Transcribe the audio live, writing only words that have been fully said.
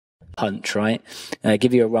punch, right?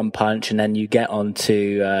 Give you a rum punch, and then you get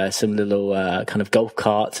onto some little kind of golf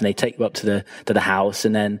carts, and they take you up to the house,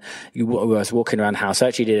 and then I was walking around the house. I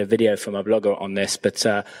actually did a video for my blogger on this, but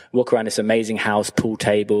walk around this amazing house, pool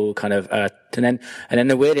table, kind of, and then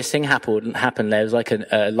the weirdest thing happened. There was like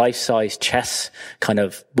a life-size chess kind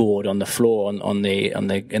of board on the floor in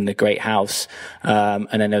the great house, and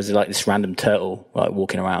then there was like this random turtle like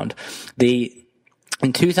walking around.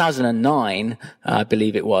 In 2009, I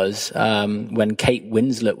believe it was, when Kate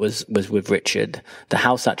Winslet was with Richard, the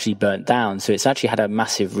house actually burnt down. So it's actually had a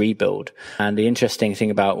massive rebuild. And the interesting thing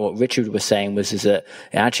about what Richard was saying is that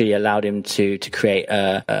it actually allowed him to create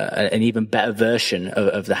an even better version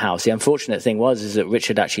of the house. The unfortunate thing is that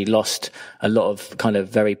Richard actually lost a lot of kind of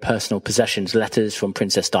very personal possessions, letters from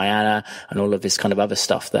Princess Diana and all of this kind of other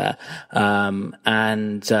stuff there.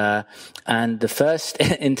 And the first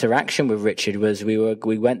interaction with Richard was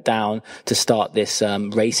we went down to start this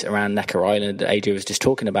race around Necker Island that Adrian was just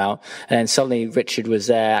talking about, and then suddenly Richard was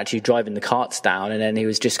there actually driving the carts down, and then he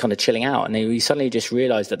was just kind of chilling out, and he suddenly just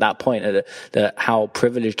realized at that point that how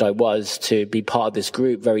privileged I was to be part of this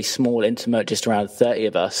group, very small, intimate, just around 30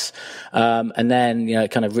 of us. And then,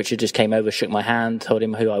 kind of Richard just came over, shook my hand, told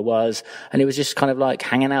him who I was, and he was just kind of like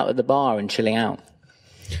hanging out at the bar and chilling out.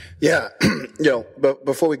 Yeah, but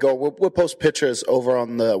before we go, we'll post pictures over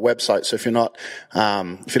on the website. So if you're not,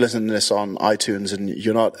 if you're listening to this on iTunes and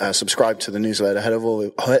you're not subscribed to the newsletter, head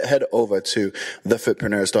over to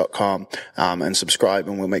thefitpreneurs.com and subscribe,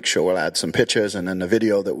 and we'll make sure we'll add some pictures and then the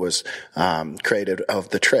video that was created of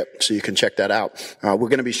the trip, so you can check that out. We're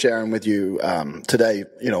going to be sharing with you today,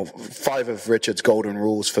 5 of Richard's golden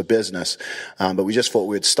rules for business, but we just thought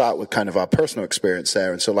we'd start with kind of our personal experience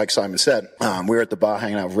there. And so, like Simon said, we were at the bar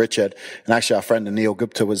hanging out with Richard, and actually our friend Anil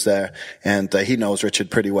Gupta was there, and he knows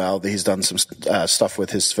Richard pretty well. He's done some stuff with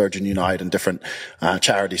his Virgin Unite and different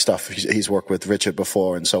charity stuff. He's worked with Richard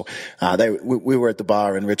before, and so we were at the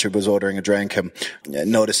bar, and Richard was ordering a drink, and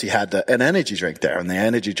noticed he had an energy drink there, and the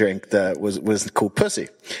energy drink was called Pussy.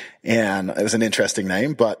 And it was an interesting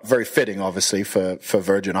name, but very fitting, obviously, for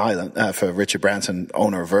Virgin Island, for Richard Branson,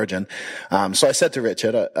 owner of Virgin. So I said to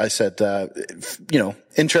Richard, I said,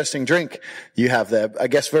 interesting drink you have there, I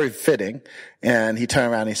guess very fitting. And he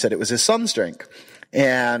turned around and he said it was his son's drink.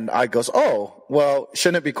 And I goes, oh, well,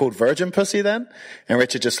 shouldn't it be called Virgin Pussy then? And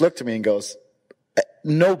Richard just looked at me and goes,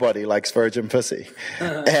 nobody likes virgin pussy.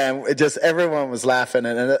 And everyone was laughing.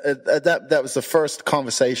 And that was the first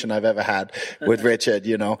conversation I've ever had with Richard,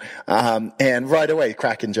 and right away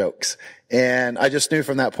cracking jokes. And I just knew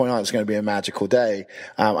from that point on it was going to be a magical day.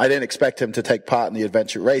 I didn't expect him to take part in the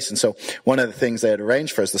adventure race. And so one of the things they had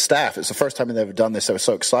arranged for us, the staff, it's the first time they'd ever done this. They were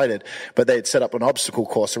so excited, but they had set up an obstacle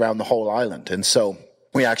course around the whole island. And so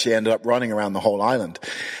we actually ended up running around the whole island.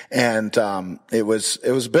 And it was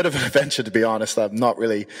a bit of an adventure, to be honest. I'm not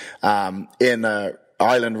really in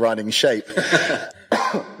island running shape.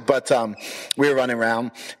 But we were running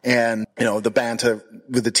around, and the banter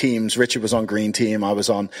with the teams. Richard was on green team, I was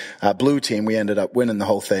on blue team. We ended up winning the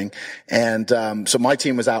whole thing, and so my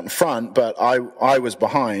team was out in front, but I was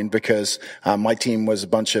behind because my team was a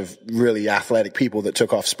bunch of really athletic people that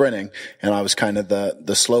took off sprinting, and I was kind of the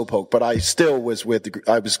slowpoke. But I still was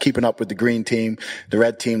I was keeping up with the green team, the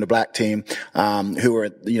red team, the black team, who were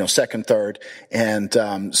second, third, and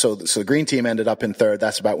so the green team ended up in third.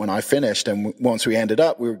 That's about when I finished, and once we ended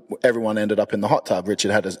up, everyone ended up in the hot tub.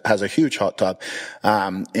 Richard has a huge hot tub,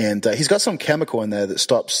 and he's got some chemical in there that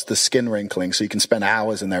stops the skin wrinkling, so you can spend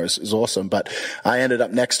hours in there. It's awesome. But I ended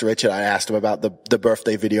up next to Richard. I asked him about the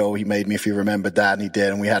birthday video he made me, if he remembered that, and he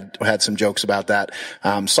did, and we had some jokes about that.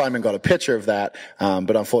 Simon got a picture of that,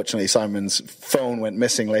 but unfortunately Simon's phone went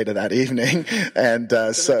missing later that evening, and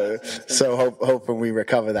so hoping we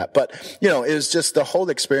recover that. But it was just the whole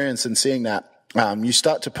experience, and seeing that you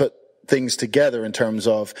start to put things together in terms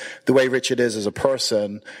of the way Richard is as a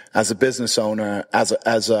person, as a business owner, as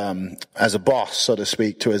a boss, so to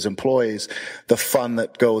speak, to his employees, the fun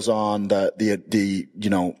that goes on, the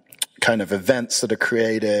kind of events that are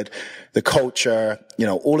created, the culture,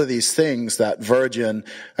 all of these things that Virgin,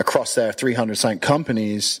 across their 300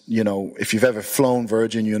 companies, if you've ever flown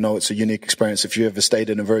Virgin, it's a unique experience. If you ever stayed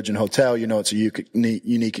in a Virgin hotel, it's a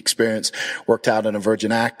unique experience. Worked out in a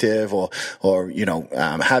Virgin Active or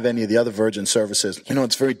have any of the other Virgin services,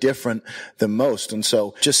 it's very different than most. And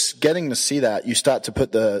so just getting to see that, you start to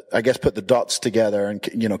put the dots together and,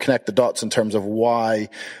 connect the dots in terms of why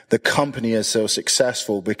the company is so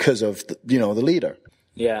successful, because of the leader.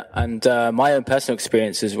 Yeah, and my own personal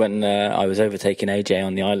experiences when I was overtaking AJ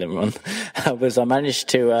on the island run was I managed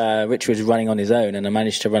to, Richard was running on his own, and I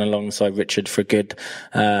managed to run alongside Richard for a good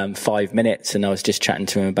 5 minutes, and I was just chatting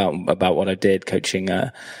to him about what I did, coaching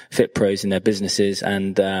Fitpreneurs in their businesses,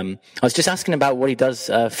 and I was just asking about what he does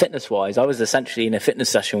fitness-wise. I was essentially in a fitness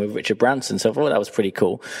session with Richard Branson, so I thought that was pretty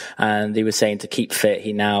cool, and he was saying to keep fit.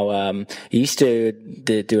 He now, he used to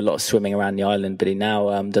do a lot of swimming around the island, but he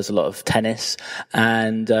now does a lot of tennis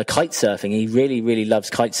and kite surfing. He really, really loves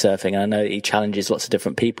kite surfing. And I know he challenges lots of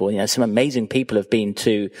different people. You know, some amazing people have been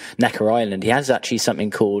to Necker Island. He has actually something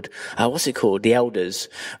called, what's it called? The Elders,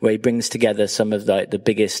 where he brings together some of the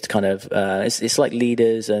biggest kind of, it's like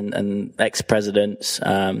leaders and ex-presidents,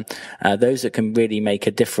 those that can really make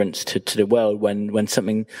a difference to the world when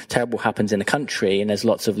something terrible happens in a country and there's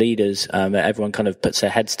lots of leaders, everyone kind of puts their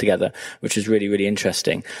heads together, which is really, really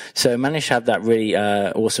interesting. So I managed to have that really,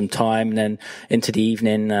 awesome time. And then into the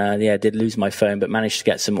evening, did lose my phone, but managed to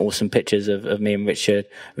get some awesome pictures of me and Richard,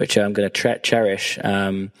 which I'm going to cherish.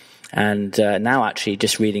 And now actually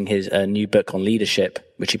just reading his new book on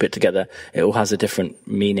leadership, which he put together, it all has a different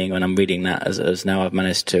meaning when I'm reading that as now I've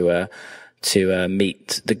managed to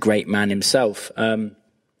meet the great man himself.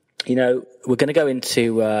 You know, we're going to go into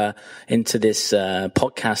this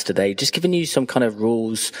podcast today, just giving you some kind of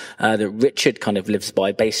rules that Richard kind of lives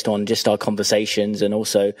by, based on just our conversations and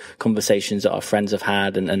also conversations that our friends have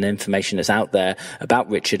had and the information that's out there about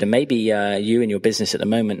Richard. And maybe you in your business at the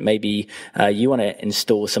moment, maybe you want to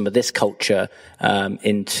install some of this culture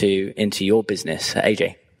into your business,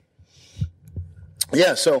 AJ.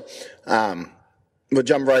 Yeah. So. We'll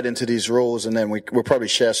jump right into these rules, and then we'll probably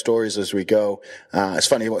share stories as we go. It's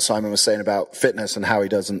funny what Simon was saying about fitness and how he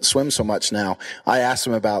doesn't swim so much now. I asked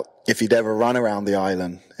him about if he'd ever run around the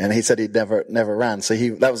island, and he said he'd never ran. So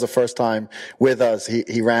that was the first time with us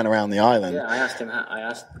he ran around the island. Yeah, I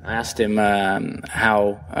asked him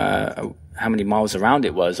how many miles around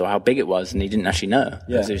it was or how big it was, and he didn't actually know.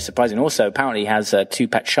 Yeah. It was surprising. Also, apparently he has 2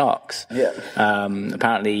 pet sharks. Yeah.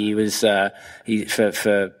 Apparently he was,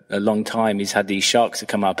 for a long time, he's had these sharks that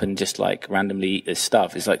come up and just like randomly eat his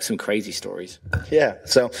stuff. It's like some crazy stories. Yeah.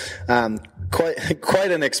 So,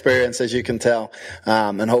 quite an experience, as you can tell.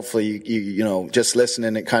 And hopefully you know, just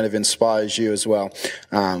listening, it kind of inspires you as well,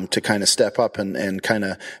 to kind of step up and kind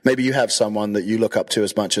of, maybe you have someone that you look up to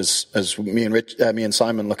as much as me and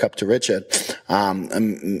Simon look up to Richard.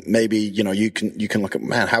 And maybe, you know, you can look at,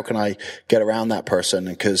 man, how can I get around that person?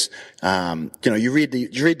 Because, you know, you read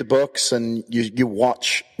the books and you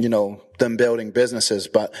watch, you know, them building businesses,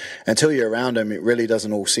 but until you're around them, it really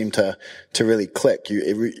doesn't all seem to really click.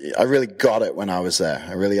 I really got it when I was there.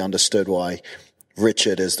 I really understood why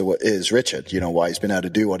Richard is Richard, you know, why he's been able to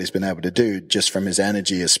do what he's been able to do, just from his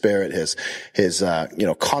energy, his spirit, his you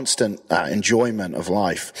know, constant enjoyment of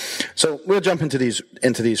life. So we'll jump into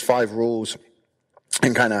these 5 rules,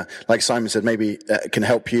 and kind of, like Simon said, maybe can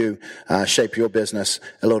help you shape your business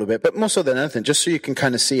a little bit. But more so than anything, just so you can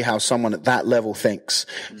kind of see how someone at that level thinks,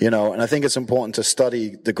 you know. And I think it's important to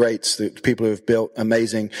study the greats, the people who have built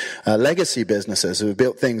amazing legacy businesses, who have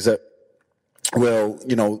built things that will,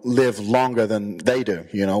 you know, live longer than they do,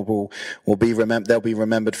 you know, they'll be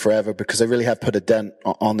remembered forever because they really have put a dent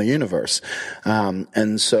on the universe.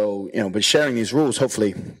 And so, you know, but sharing these rules,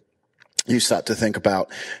 hopefully you start to think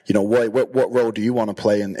about, you know, what role do you want to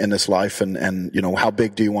play in this life, and, you know, how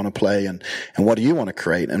big do you want to play, and what do you want to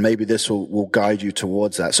create? And maybe this will guide you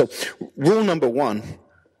towards that. So rule number 1,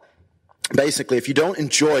 basically, if you don't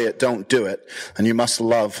enjoy it, don't do it. And you must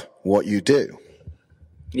love what you do.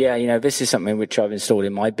 Yeah, you know, this is something which I've installed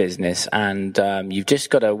in my business, and you've just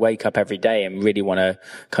got to wake up every day and really want to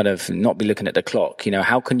kind of not be looking at the clock. You know,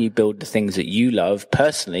 how can you build the things that you love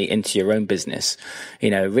personally into your own business?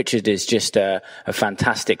 You know, Richard is just a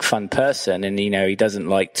fantastic, fun person, and, you know, he doesn't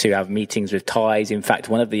like to have meetings with ties. In fact,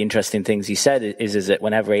 one of the interesting things he said is that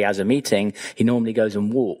whenever he has a meeting, he normally goes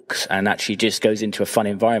and walks and actually just goes into a fun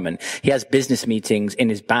environment. He has business meetings in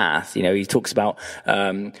his bath. You know, he talks about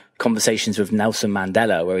conversations with Nelson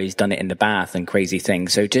Mandela, where he's done it in the bath and crazy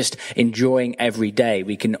things. So just enjoying every day.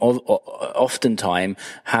 We can oftentimes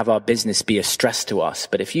have our business be a stress to us.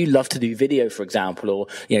 But if you love to do video, for example, or,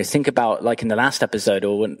 you know, think about, like in the last episode,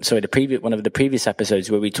 or one of the previous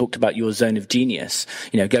episodes where we talked about your zone of genius,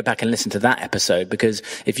 you know, go back and listen to that episode, because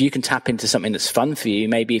if you can tap into something that's fun for you,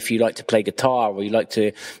 maybe if you like to play guitar, or you like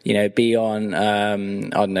to, you know, be on, I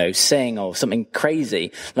don't know, sing or something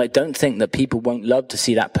crazy, like, don't think that people won't love to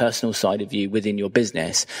see that person personal side of you within your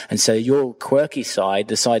business. And so your quirky side,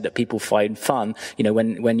 the side that people find fun,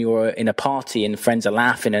 when you're in a party and friends are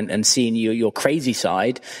laughing and seeing your crazy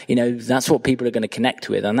side, that's what people are going to connect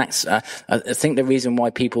with. And that's, I think the reason why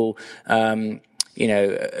people,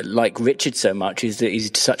 like Richard so much is that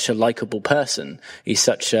he's such a likable person. He's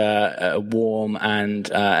such a warm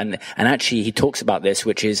and actually he talks about this,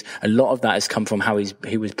 which is a lot of that has come from how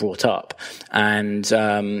he was brought up. And,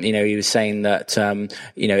 he was saying that,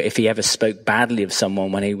 if he ever spoke badly of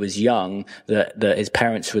someone when he was young, that his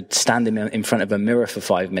parents would stand him in front of a mirror for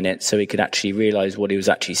 5 minutes so he could actually realize what he was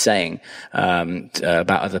actually saying,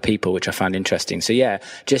 about other people, which I found interesting. So yeah,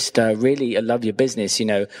 just, really, I love your business.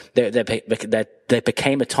 There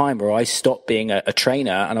became a time where I stopped being a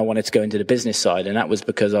trainer and I wanted to go into the business side. And that was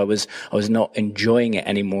because I was not enjoying it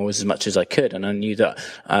anymore as much as I could. And I knew that,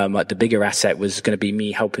 the bigger asset was going to be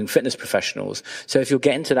me helping fitness professionals. So if you're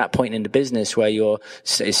getting to that point in the business where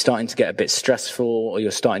it's starting to get a bit stressful or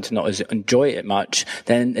you're starting to not enjoy it much,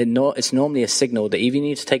 then it's normally a signal that either you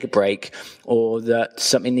need to take a break or that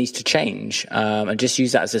something needs to change. And just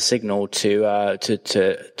use that as a signal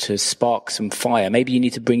to spark some fire. Maybe you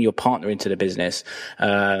need to bring your partner into the business.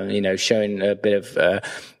 Showing a bit of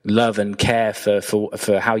love and care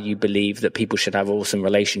for how you believe that people should have awesome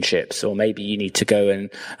relationships, or maybe you need to go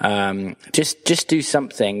and just do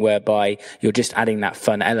something whereby you're just adding that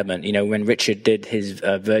fun element. When Richard did his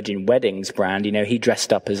Virgin Weddings brand, he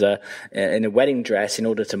dressed up as in a wedding dress in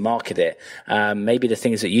order to market it. Maybe the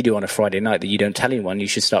things that you do on a Friday night that you don't tell anyone, you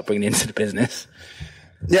should start bringing into the business.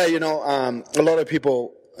 Yeah, a lot of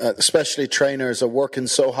people, especially trainers, are working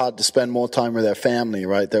so hard to spend more time with their family,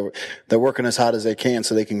 right? They're working as hard as they can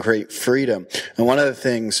so they can create freedom. And one of the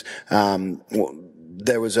things,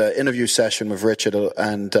 there was an interview session with Richard,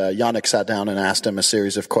 and Yannick sat down and asked him a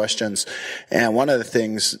series of questions. And one of the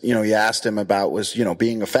things, he asked him about was,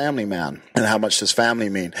 being a family man and how much does family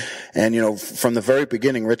mean? And, from the very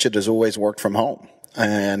beginning, Richard has always worked from home.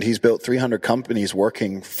 And he's built 300 companies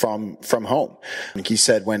working from home. He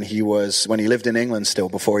said when he lived in England still,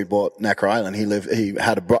 before he bought Necker Island, he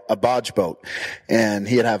had a barge boat, and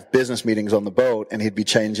he'd have business meetings on the boat, and he'd be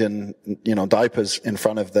changing, diapers in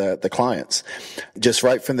front of the clients. Just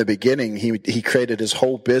right from the beginning, he created his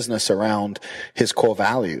whole business around his core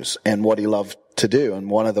values and what he loved to do. And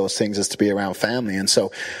one of those things is to be around family. And so,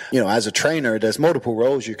 as a trainer, there's multiple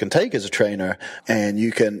roles you can take as a trainer. And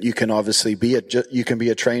you can obviously be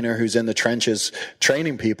a trainer who's in the trenches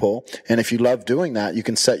training people. And if you love doing that, you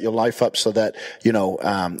can set your life up so that,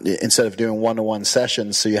 instead of doing one-to-one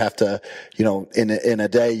sessions, so you have to, in a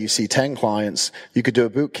day you see 10 clients, you could do a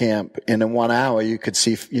boot camp, and in 1 hour you could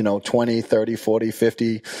see, 20, 30, 40,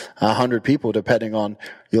 50, 100 people, depending on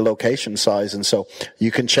your location size. And so you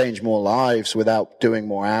can change more lives without doing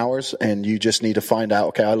more hours, and you just need to find out,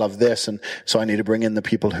 okay, I love this, and so I need to bring in the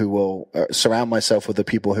people who will surround myself with the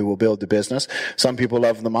people who will build the business. Some people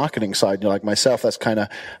love the marketing side, like myself. That's kind of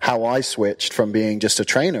how I switched from being just a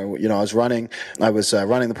trainer. I was running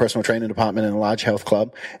the personal training department in a large health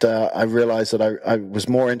club. I realized that I was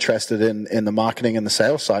more interested in the marketing and the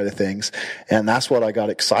sales side of things, and that's what I got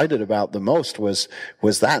excited about the most was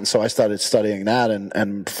that. And so I started studying that,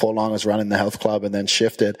 and before long I was running the health club, and then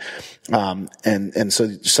shifted. And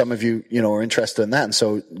so some of you, are interested in that. And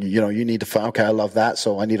so, you need to find, okay, I love that,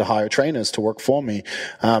 so I need to hire trainers to work for me.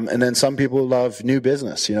 And then some people love new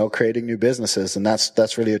business, creating new businesses. And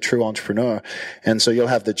that's really a true entrepreneur. And so you'll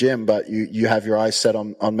have the gym, but you have your eyes set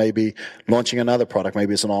on maybe launching another product.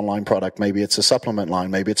 Maybe it's an online product. Maybe it's a supplement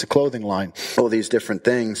line. Maybe it's a clothing line. All these different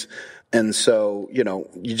things. And so,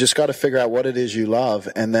 you just got to figure out what it is you love,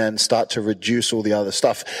 and then start to reduce all the other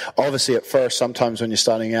stuff. Obviously, at first, sometimes when you're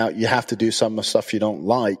starting out, you have to do some of the stuff you don't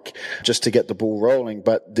like just to get the ball rolling.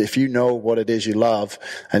 But if you know what it is you love,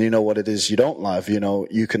 and you know what it is you don't love,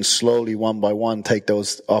 you can slowly, one by one, take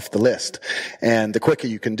those off the list. And the quicker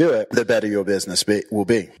you can do it, the better your business will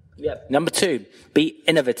be. Yeah. Number 2, be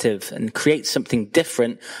innovative and create something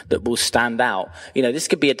different that will stand out. This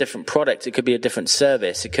could be a different product. It could be a different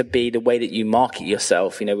service. It could be the way that you market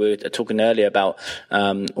yourself. We were talking earlier about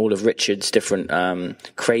all of Richard's different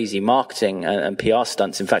crazy marketing and PR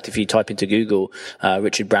stunts. In fact, if you type into Google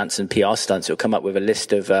Richard Branson PR stunts, it'll come up with a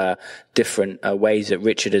list of different ways that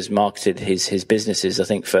Richard has marketed his businesses. I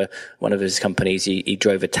think for one of his companies, he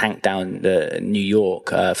drove a tank down New York.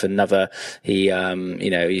 For another,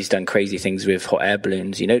 he's done crazy things with hot air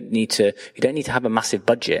balloons. You don't need to have a massive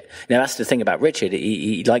budget. That's the thing about Richard.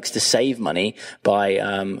 He likes to save money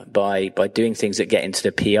by doing things that get into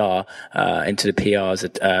the PR's,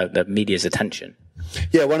 the media's attention.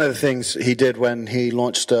 Yeah, one of the things he did when he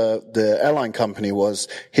launched the airline company was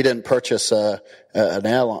he didn't purchase an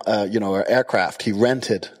aircraft. He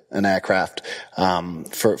rented an aircraft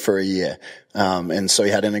for a year. And so he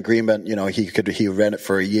had an agreement, he would rent it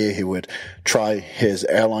for a year. He would try his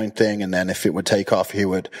airline thing. And then if it would take off, he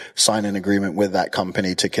would sign an agreement with that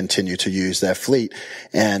company to continue to use their fleet.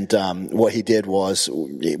 And, what he did was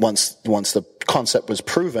once the concept was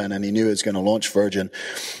proven and he knew he was going to launch Virgin,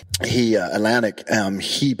 Atlantic,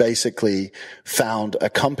 he basically found a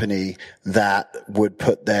company that would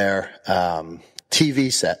put their,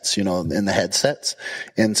 TV sets, in the headsets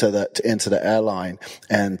into the airline.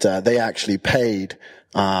 And, they actually paid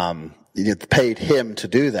him to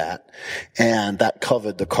do that, and that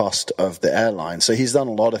covered the cost of the airline. So he's done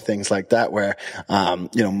a lot of things like that where,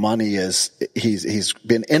 money he's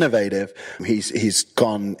been innovative. He's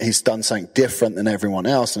done something different than everyone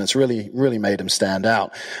else, and it's really made him stand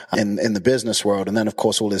out in the business world. And then, of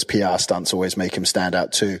course, all his PR stunts always make him stand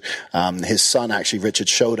out too. His son, actually, Richard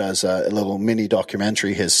showed us a little mini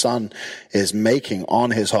documentary his son is making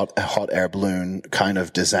on his hot air balloon kind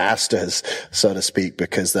of disasters, so to speak,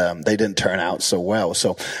 because, they didn't turn out so well.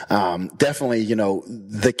 So, definitely,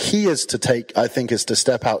 the key is to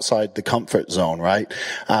step outside the comfort zone, right?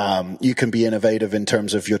 You can be innovative in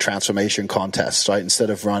terms of your transformation contests, right? Instead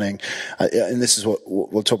of running, and this is what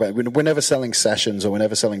we'll talk about. We're never selling sessions or we're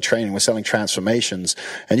never selling training. We're selling transformations,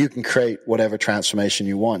 and you can create whatever transformation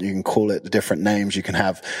you want. You can call it different names. You can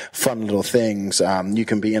have fun little things. You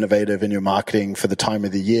can be innovative in your marketing for the time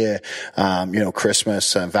of the year.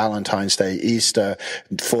 Christmas, Valentine's Day, Easter,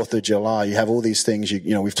 4th of July. You have all these things.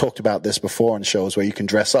 We've talked about this before on shows where you can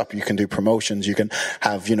dress up, you can do promotions, you can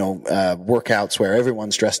have, workouts where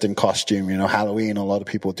everyone's dressed in costume, Halloween, a lot of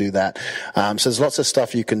people do that. So there's lots of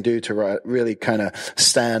stuff you can do to really kind of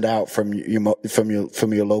stand out from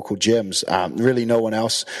your local gyms. Really no one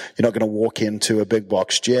else, you're not going to walk into a big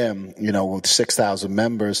box gym, with 6,000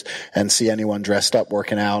 members and see anyone dressed up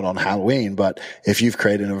working out on Halloween. But if you've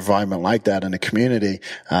created an environment like that in a community,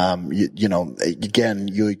 again,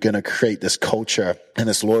 you're going to create this culture and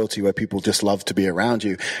this loyalty where people just love to be around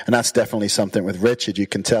you. And that's definitely something with Richard. You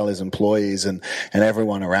can tell his employees and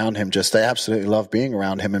everyone around him they absolutely love being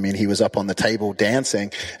around him. I mean, he was up on the table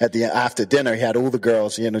dancing after dinner. He had all the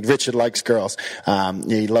girls, Richard likes girls.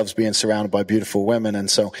 He loves being surrounded by beautiful women. And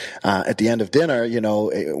so, at the end of dinner,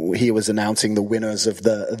 he was announcing the winners of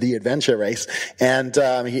the adventure race. And,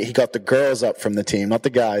 he got the girls up from the team, not the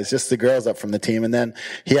guys, just the girls up from the team. And then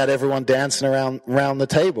he had everyone dancing around the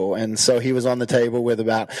table. And so he was on the table with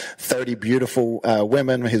about 30 beautiful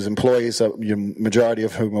women, his employees, majority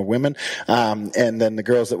of whom are women, and then the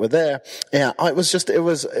girls that were there. Yeah, it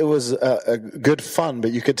was a good fun,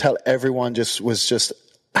 but you could tell everyone was just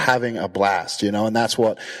having a blast, and that's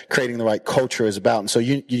what creating the right culture is about. And so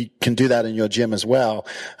you can do that in your gym as well.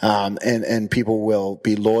 And people will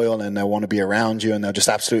be loyal and they'll want to be around you and they'll just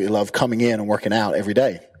absolutely love coming in and working out every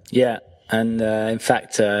day. Yeah. And in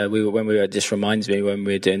fact, this reminds me when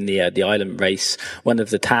we were doing the island race, one of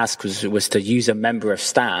the tasks was to use a member of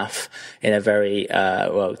staff in a very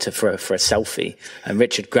for a selfie. And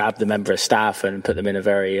Richard grabbed the member of staff and put them in a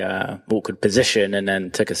very awkward position, and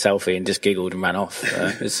then took a selfie and just giggled and ran off.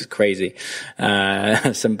 This is crazy.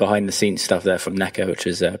 Some behind the scenes stuff there from NECA, which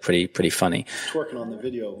was pretty funny. Twerking on the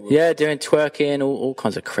video. Yeah, doing twerking, all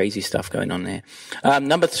kinds of crazy stuff going on here.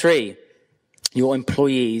 Number 3. Your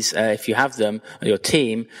employees, if you have them, or your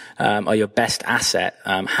team, are your best asset.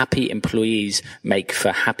 Happy employees make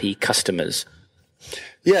for happy customers.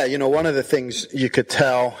 Yeah, one of the things you could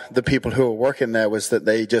tell the people who were working there was that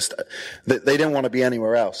they didn't want to be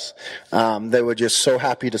anywhere else. They were just so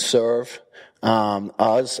happy to serve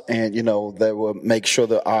us, and they would make sure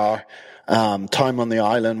that our time on the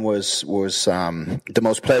island was the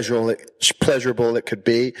most pleasurable it could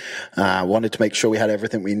be. Wanted to make sure we had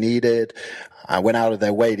everything we needed. I went out of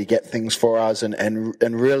their way to get things for us and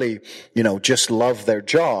really, just love their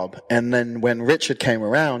job. And then when Richard came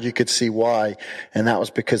around, you could see why. And that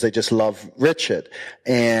was because they just love Richard.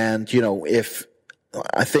 And,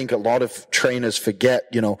 I think a lot of trainers forget,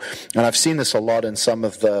 and I've seen this a lot in some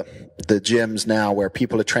of the gyms now where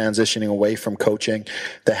people are transitioning away from coaching.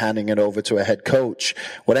 They're handing it over to a head coach.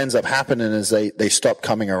 What ends up happening is they stop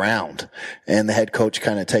coming around, and the head coach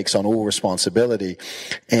kind of takes on all responsibility.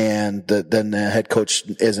 And then the head coach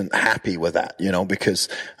isn't happy with that, because,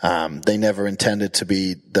 they never intended to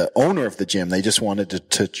be the owner of the gym. They just wanted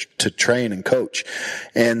to train and coach.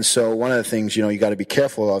 And so one of the things, you got to be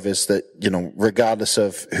careful of is that, regardless regardless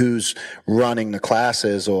of who's running the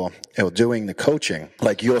classes or doing the coaching.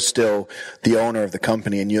 Like, you're still the owner of the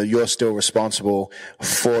company, and you're still responsible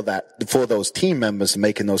for those team members,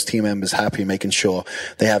 making those team members happy, making sure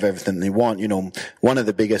they have everything they want. You know, one of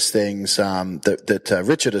the biggest things that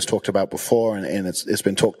Richard has talked about before, and it's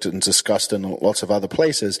been talked and discussed in lots of other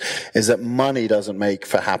places, is that money doesn't make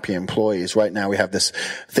for happy employees. Right now we have this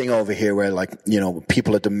thing over here where, like, you know,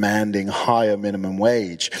 people are demanding higher minimum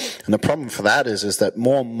wage, and the problem for that is that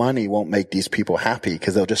more money won't make these people happy,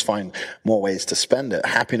 because they'll just find more ways to spend it.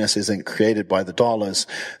 Happiness isn't created by the dollars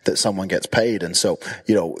that someone gets paid. And so,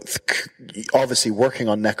 you know, obviously working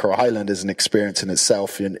on Necker Island is an experience in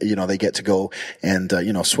itself. And, you know, they get to go and,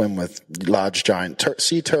 you know, swim with large giant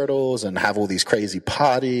sea turtles and have all these crazy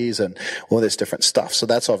parties and all this different stuff. So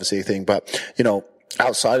that's obviously a thing. But, you know,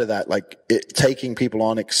 outside of that, like, taking people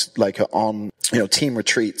on, you know, team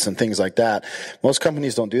retreats and things like that. Most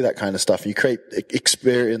companies don't do that kind of stuff. You create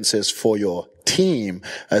experiences for your team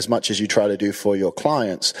as much as you try to do for your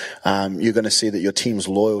clients. You're going to see that your team's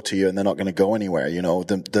loyal to you, and they're not going to go anywhere. You know,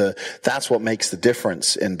 that's what makes the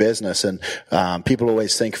difference in business. And people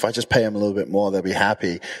always think, if I just pay them a little bit more, they'll be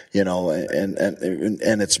happy. You know,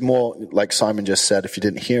 and it's more, like Simon just said, if you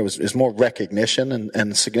didn't hear, it's more recognition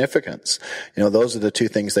and significance. You know, those are the two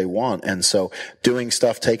things they want. And so doing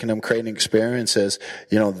stuff, taking them, creating experiences,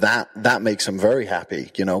 you know, that makes them very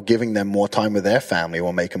happy. You know, giving them more time with their family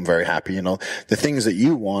will make them very happy. You know, the things that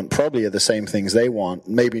you want probably are the same things they want,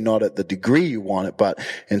 maybe not at the degree you want it, but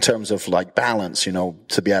in terms of, like, balance, you know,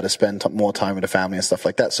 to be able to spend more time with the family and stuff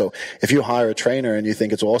like that. So if you hire a trainer and you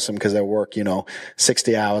think it's awesome because they work, you know,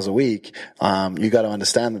 60 hours a week, you got to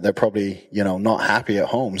understand that they're probably, you know, not happy at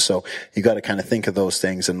home. So you got to kind of think of those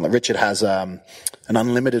things. And Richard has an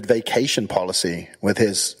unlimited vacation policy with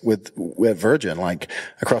Virgin, like,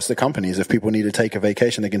 across the companies. If people need to take a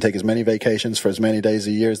vacation, they can take as many vacations for as many days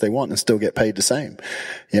a year as they want and still get paid the same,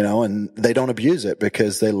 you know, and they don't abuse it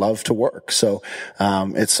because they love to work. So,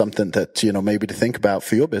 it's something that, you know, maybe to think about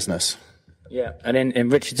for your business. Yeah, and in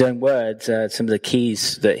Richard's own words, some of the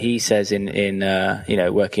keys that he says in you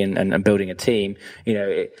know, working and building a team, you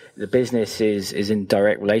know, the business is in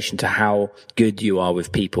direct relation to how good you are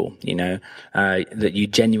with people. You know, that you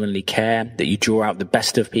genuinely care, that you draw out the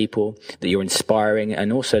best of people, that you're inspiring,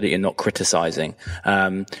 and also that you're not criticizing.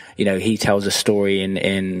 You know, he tells a story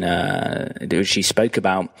in which he spoke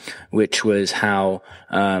about, which was how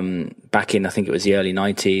back in, I think it was the early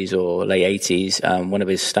 90s or late 80s, one of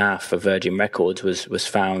his staff of Virgin Records was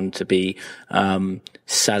found to be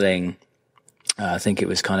selling, I think it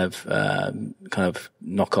was kind of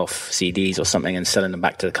knockoff CDs or something, and selling them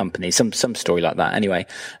back to the company. Some story like that. Anyway,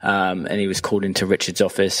 and he was called into Richard's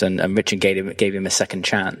office, and Richard gave him a second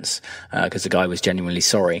chance because the guy was genuinely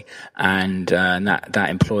sorry, and that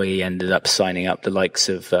employee ended up signing up the likes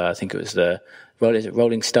of I think it was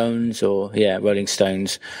Rolling Stones Rolling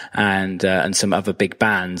Stones and some other big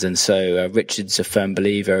bands. And so Richard's a firm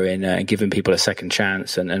believer in giving people a second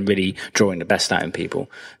chance and really drawing the best out in people.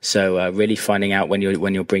 So really finding out when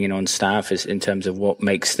you're bringing on staff is in terms of what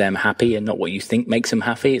makes them happy and not what you think makes them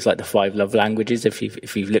happy. It's like the 5 love languages if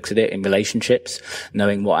you've looked at it in relationships,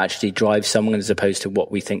 knowing what actually drives someone as opposed to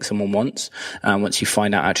what we think someone wants. Once you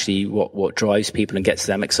find out actually what drives people and gets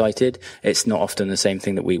them excited, it's not often the same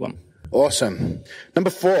thing that we want. Awesome. Number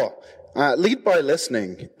 4, lead by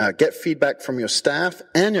listening. Get feedback from your staff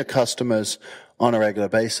and your customers on a regular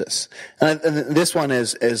basis. And this one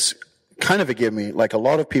is kind of a give me. Like, a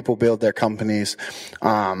lot of people build their companies,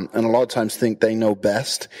 and a lot of times think they know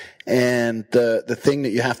best. And the thing that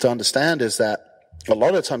you have to understand is that a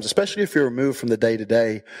lot of times, especially if you're removed from the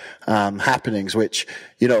day-to-day happenings, which,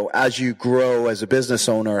 you know, as you grow as a business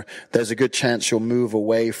owner, there's a good chance you'll move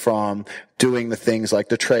away from doing the things like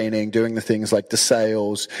the training, doing the things like the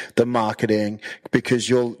sales, the marketing, because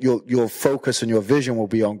your focus and your vision will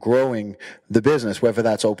be on growing the business, whether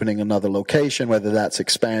that's opening another location, whether that's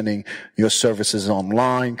expanding your services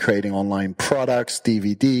online, creating online products,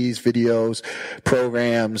 DVDs, videos,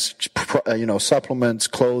 programs, you know, supplements,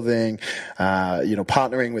 clothing, you know,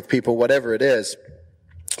 partnering with people, whatever it is.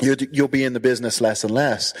 You'll be in the business less and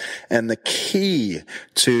less. And the key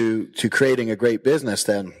to creating a great business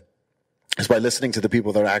then is by listening to the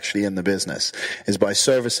people that are actually in the business, is by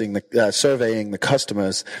surveying the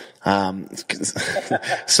customers,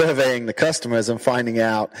 surveying the customers and finding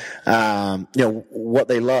out, you know, what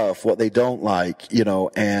they love, what they don't like, you know,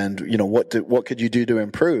 and, you know, what could you do to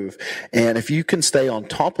improve? And if you can stay on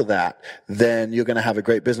top of that, then you're going to have a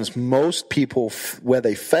great business. Most people, where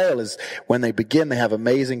they fail is when they begin, they have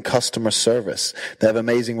amazing customer service. They have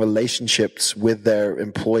amazing relationships with their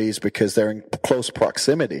employees because they're in close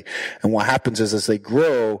proximity. And what what happens is as they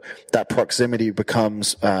grow, that proximity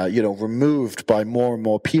becomes, removed by more and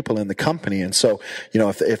more people in the company. And so,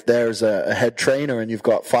 if there's a head trainer and you've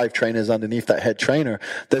got 5 trainers underneath that head trainer,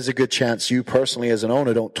 there's a good chance you personally as an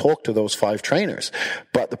owner don't talk to those 5 trainers.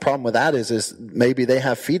 But the problem with that is maybe they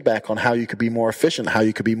have feedback on how you could be more efficient, how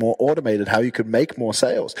you could be more automated, how you could make more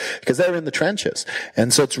sales, because they're in the trenches.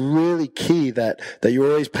 And so it's really key that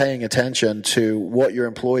you're always paying attention to what your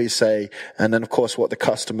employees say, and then of course what the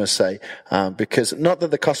customers say, because not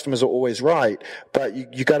that the customers are always right, but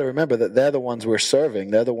you got to remember that they're the ones we're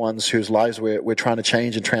serving. They're the ones whose lives we're trying to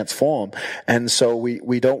change and transform. And so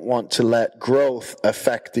we don't want to let growth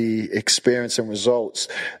affect the experience and results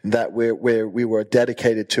that we were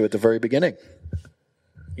dedicated to at the very beginning.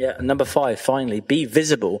 Yeah, number 5, finally, be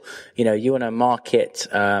visible. You want to market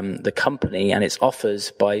the company and its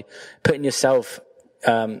offers by putting yourself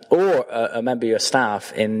or a member of your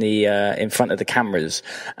staff in front of the cameras.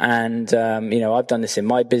 And I've done this in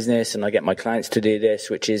my business, and I get my clients to do this,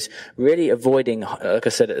 which is really avoiding, like I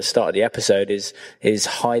said at the start of the episode, is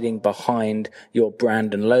hiding behind your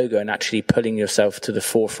brand and logo and actually putting yourself to the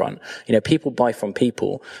forefront. People buy from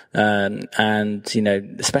people, and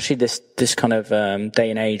especially this kind of day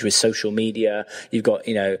and age with social media. You've got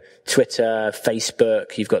Twitter,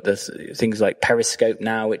 Facebook. You've got the things like Periscope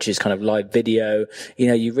now, which is kind of live video.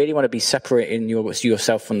 You really want to be separating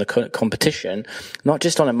yourself from the competition, not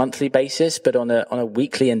just on a monthly basis, but on a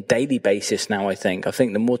weekly and daily basis now, I think.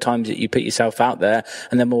 The more times that you put yourself out there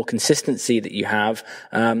and the more consistency that you have,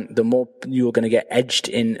 the more you're going to get edged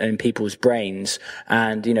in people's brains.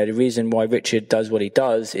 And, the reason why Richard does what he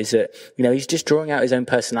does is that, he's just drawing out his own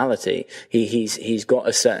personality. He's got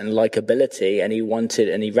a certain likability, and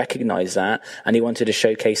he recognized that, and he wanted to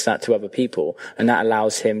showcase that to other people. And that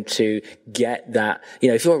allows him to get that.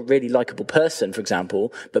 If you're a really likable person, for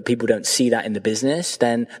example, but people don't see that in the business,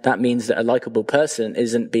 then that means that a likable person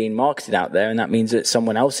isn't being marketed out there, and that means that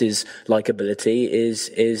someone else's likability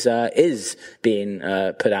is being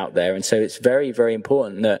put out there. And so it's very, very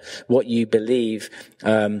important that what you believe,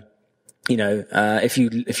 if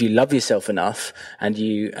you love yourself enough and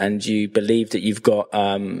you believe that you've got,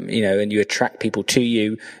 and you attract people to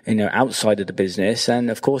you, outside of the business,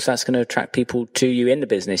 and of course that's going to attract people to you in the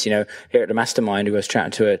business. Here at the Mastermind, I was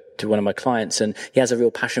chatting to one of my clients, and he has a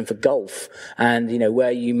real passion for golf. And,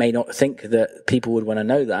 where you may not think that people would want to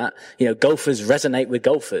know that, golfers resonate with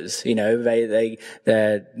golfers,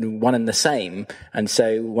 they're one and the same. And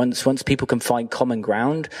so once people can find common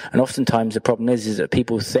ground, and oftentimes the problem is that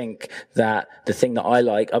people think that the thing that I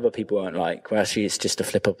like, other people won't like. Well, actually, it's just a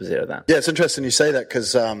flip opposite of that. Yeah, it's interesting you say that,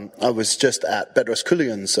 because I was just at Bedros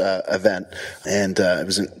Keuilian's event, and it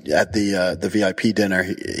was at the VIP dinner.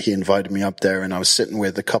 He invited me up there, and I was sitting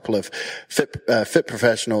with a couple of fit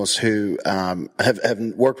professionals who have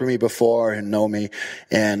worked with me before and know me,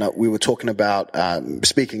 and we were talking about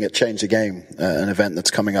speaking at Change the Game, an event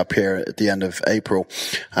that's coming up here at the end of April,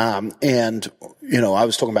 and I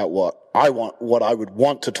was talking about what I would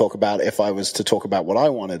want to talk about if I was to talk about what I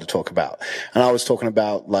wanted to talk about. And I was talking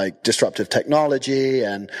about like disruptive technology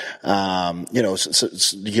and,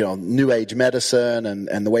 new age medicine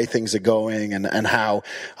and the way things are going and how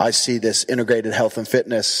I see this integrated health and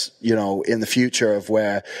fitness, in the future of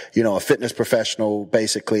where, a fitness professional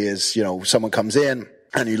basically is, someone comes in,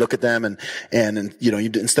 and you look at them and you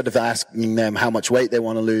instead of asking them how much weight they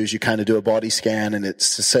want to lose, you kind of do a body scan, and it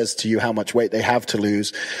says to you how much weight they have to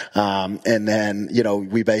lose. And then,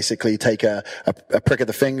 we basically take a prick of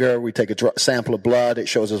the finger, we take a sample of blood, it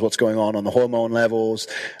shows us what's going on the hormone levels.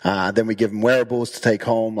 Then we give them wearables to take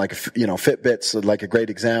home, like, Fitbits are like a great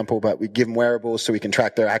example, but we give them wearables so we can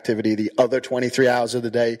track their activity the other 23 hours of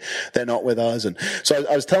the day they're not with us. And so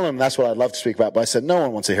I was telling them that's what I'd love to speak about, but I said, no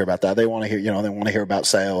one wants to hear about that. They want to hear about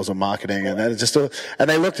sales or marketing, and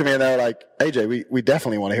they looked at me and they were like, AJ, we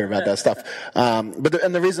definitely want to hear about that stuff. But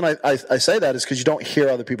the reason I say that is because you don't hear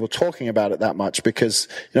other people talking about it that much, because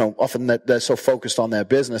often they're so focused on their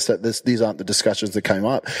business that these aren't the discussions that came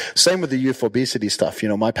up. Same with the youth obesity stuff.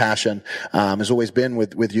 My passion has always been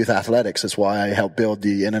with youth athletics. It's why I helped build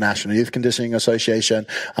the International Youth Conditioning Association,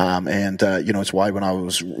 and it's why when I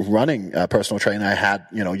was running personal training, I had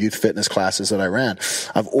youth fitness classes that I ran.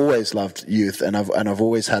 I've always loved youth, and I've I've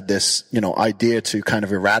always had this, idea to kind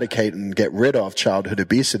of eradicate and get rid of childhood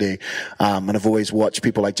obesity. And I've always watched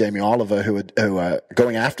people like Jamie Oliver who are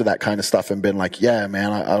going after that kind of stuff and been like, yeah,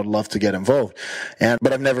 man, I would love to get involved.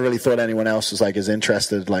 But I've never really thought anyone else was like as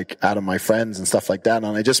interested, like out of my friends and stuff like that.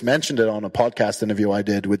 And I just mentioned it on a podcast interview I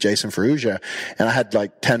did with Jason Ferrugia, and I had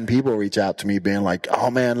like 10 people reach out to me being like, oh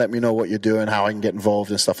man, let me know what you're doing, how I can get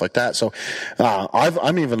involved and stuff like that. So,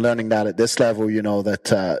 I'm even learning that at this level,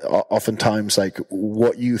 that, oftentimes like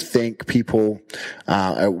what you think people,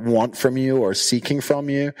 want from you or seeking from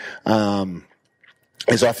you,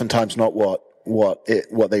 is oftentimes not what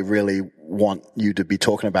they really want you to be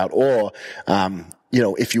talking about. Or,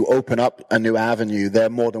 if you open up a new avenue, they're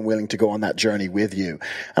more than willing to go on that journey with you.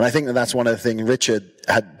 And I think that that's one of the things Richard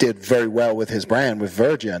did very well with his brand, with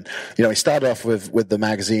Virgin. He started off with the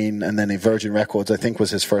magazine, and then Virgin Records, I think, was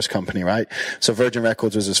his first company, right? So Virgin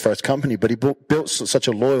Records was his first company, but he built such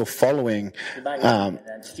a loyal following.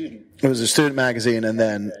 It was a student magazine, and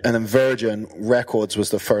then Virgin Records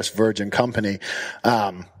was the first Virgin company.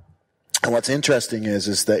 And what's interesting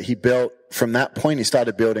is that he built, from that point, he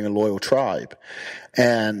started building a loyal tribe.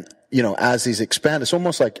 And, as these expand, it's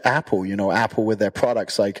almost like Apple, Apple with their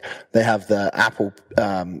products, like they have the Apple,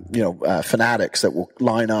 fanatics that will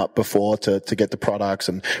line up before to get the products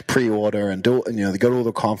and pre-order and do, they go to all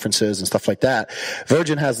the conferences and stuff like that.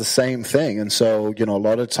 Virgin has the same thing. And so, a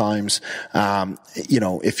lot of times,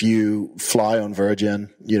 if you fly on Virgin,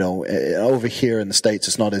 over here in the States,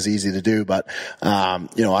 it's not as easy to do, but, I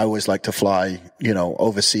always like to fly,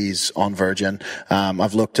 overseas on Virgin.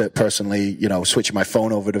 I've looked at personally, switching my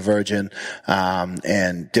phone over to Virgin,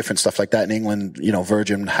 and different stuff like that. In England,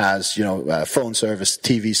 Virgin has, phone service,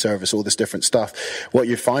 TV service, all this different stuff. What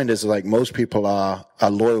you find is like most people are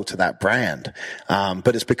loyal to that brand.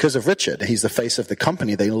 But it's because of Richard. He's the face of the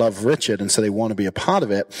company. They love Richard, and so they want to be a part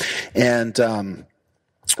of it. And,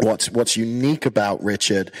 what's unique about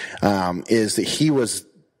Richard, is that he was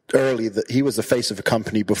he was the face of a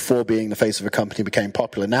company before being the face of a company became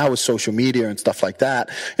popular. Now with social media and stuff like that,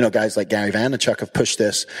 guys like Gary Vaynerchuk have pushed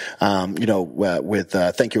this, with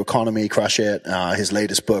Thank You Economy, Crush It, his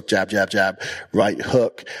latest book, Jab, Jab, Jab, Right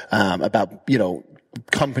Hook, about,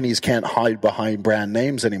 companies can't hide behind brand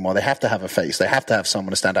names anymore. They have to have a face. They have to have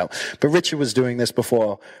someone to stand out. But Richard was doing this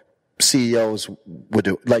before CEOs would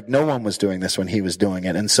do, like no one was doing this when he was doing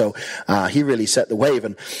it. And so, he really set the wave.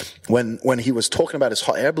 And when he was talking about his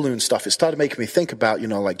hot air balloon stuff, it started making me think about,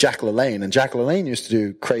 like Jack LaLanne. And Jack LaLanne used to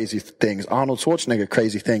do crazy things. Arnold Schwarzenegger,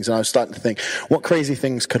 crazy things. And I was starting to think, what crazy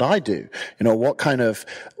things could I do? What kind of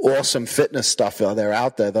awesome fitness stuff are there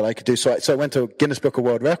out there that I could do? So I went to Guinness Book of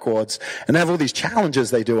World Records, and they have all these challenges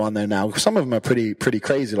they do on there now. Some of them are pretty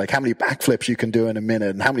crazy, like how many backflips you can do in a minute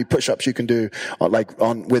and how many push-ups you can do,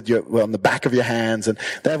 on the back of your hands, and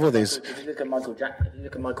they have all these. If you look at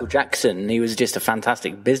Michael Jackson, he was just a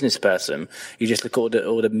fantastic business person. You just look at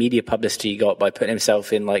all the media publicity he got by putting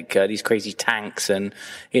himself in like these crazy tanks, and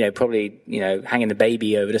probably hanging the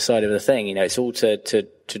baby over the side of the thing. It's all to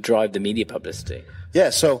drive the media publicity.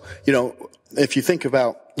 Yeah. So if you think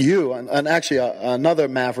about you and actually another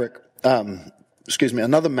maverick.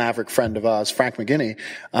 Another maverick friend of ours, Frank McGinney,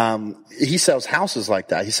 he sells houses like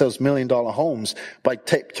that. He sells $1 million homes by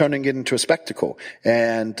turning it into a spectacle,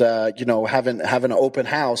 and having an open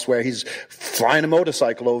house where he's flying a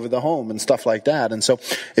motorcycle over the home and stuff like that. And so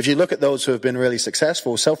if you look at those who have been really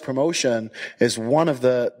successful, self-promotion is one of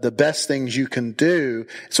the best things you can do.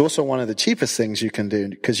 It's also one of the cheapest things you can do,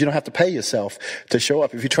 because you don't have to pay yourself to show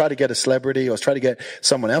up. If you try to get a celebrity or try to get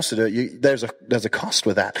someone else to do it, there's a cost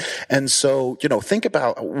with that. And so, think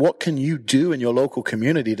about what can you do in your local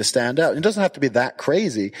community to stand out. It doesn't have to be that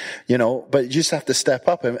crazy, but you just have to step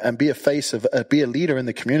up and be a face of, be a leader in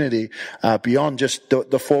the community, beyond just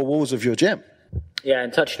the four walls of your gym. Yeah,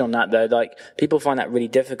 and touching on that though, like people find that really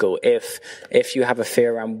difficult if you have a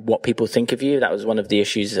fear around what people think of you. That was one of the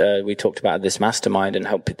issues we talked about at this mastermind and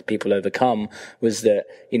helped people overcome, was that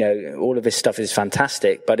all of this stuff is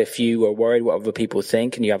fantastic, but if you are worried what other people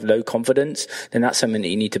think and you have low confidence, then that's something that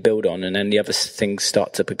you need to build on, and then the other things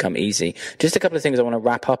start to become easy. Just a couple of things I want to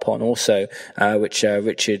wrap up on also, which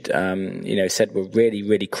Richard said were really,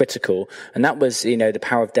 really critical, and that was the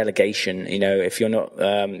power of delegation. If you're not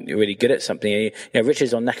really good at something,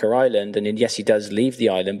 Richard's on Necker Island, and yes, he does leave the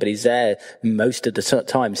island, but he's there most of the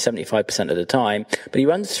time, 75% of the time. But he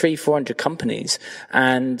runs 300-400 companies,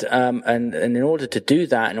 and in order to do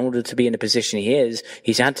that, in order to be in the position he is,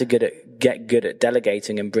 he's had to get good at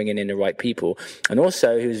delegating and bringing in the right people. And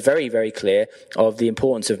also, he was very, very clear of the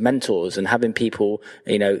importance of mentors and having people,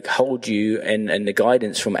 hold you in the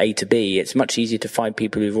guidance from A to B. It's much easier to find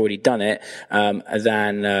people who've already done it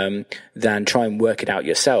than try and work it out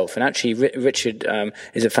yourself. And actually, Richard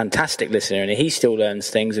is a fantastic listener, and he still learns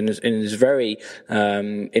things and is very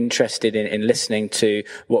interested in listening to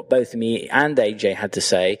what both me and AJ had to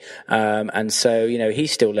say. And so,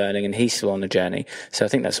 he's still learning and he's still on the journey. So I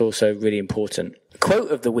think that's also really important.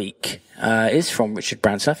 Quote of the week is from Richard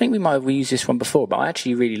Branson. I think we might have used this one before, but I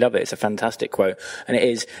actually really love it. It's a fantastic quote. And it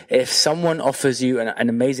is, if someone offers you an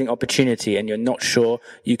amazing opportunity and you're not sure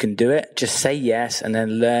you can do it, just say yes and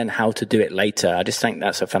then learn how to do it later. I just think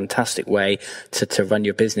that's a fantastic way to run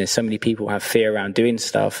your business. So many people have fear around doing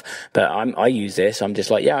stuff, but I use this. I'm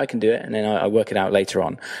just like, yeah, I can do it. And then I work it out later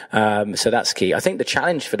on. So that's key. I think the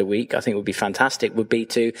challenge for the week, I think would be fantastic, would be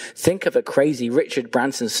to think of a crazy Richard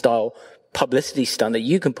Branson style publicity stunt that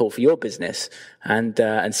you can pull for your business and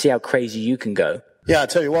see how crazy you can go. Yeah, I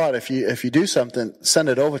tell you what, if you do something, send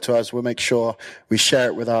it over to us. We'll make sure we share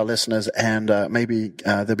it with our listeners, and maybe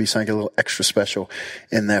there'll be something a little extra special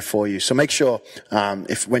in there for you. So make sure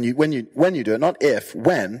if when you do it, not if,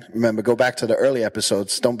 when. Remember, go back to the early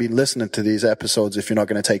episodes. Don't be listening to these episodes if you're not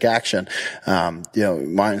going to take action.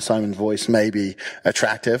 Martin Simon's voice may be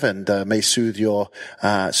attractive and may soothe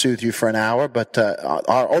you for an hour, but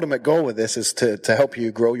our ultimate goal with this is to help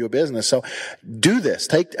you grow your business. So do this,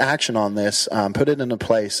 take action on this, put it into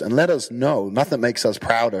place, and let us know. Nothing makes us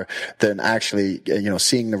prouder than actually,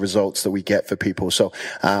 seeing the results that we get for people. So,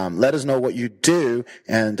 let us know what you do.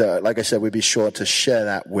 And, like I said, we'll be sure to share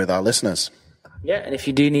that with our listeners. Yeah, and if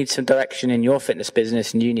you do need some direction in your fitness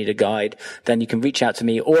business and you need a guide, then you can reach out to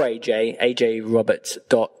me or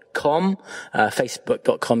ajroberts.com,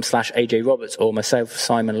 facebook.com/AJ Roberts, or myself,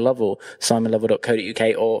 Simon Lovell,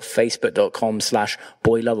 simonlovell.co.uk, or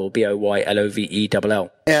facebook.com/Boy Lovell, BoyLovell.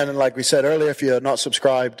 And like we said earlier, if you're not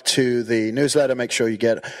subscribed to the newsletter, make sure you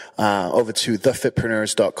get over to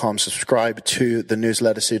thefitpreneurs.com, subscribe to the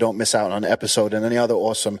newsletter so you don't miss out on an episode and any other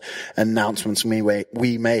awesome announcements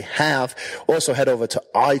we may have. Also, head over to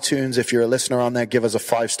iTunes. If you're a listener on there, give us a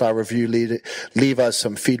 5-star review, leave us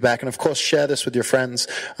some feedback, and of course, share this with your friends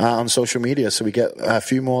on social media so we get a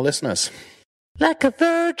few more listeners. Like a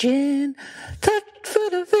virgin, touched for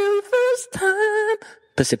the very first time.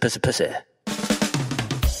 Pussy, pussy, pussy.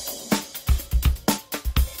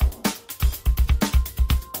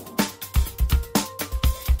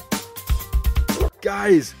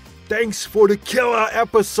 Guys, thanks for the killer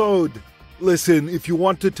episode. Listen, if you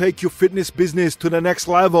want to take your fitness business to the next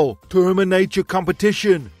level, terminate your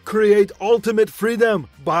competition, create ultimate freedom,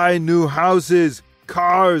 buy new houses,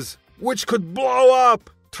 cars, which could blow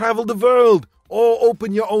up, travel the world, or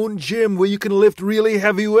open your own gym where you can lift really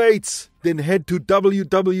heavy weights, then head to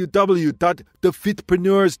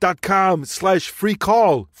www.thefitpreneurs.com/free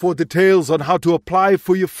call for details on how to apply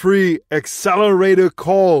for your free accelerator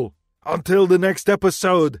call. Until the next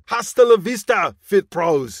episode, hasta la vista, Fit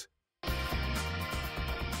Pros.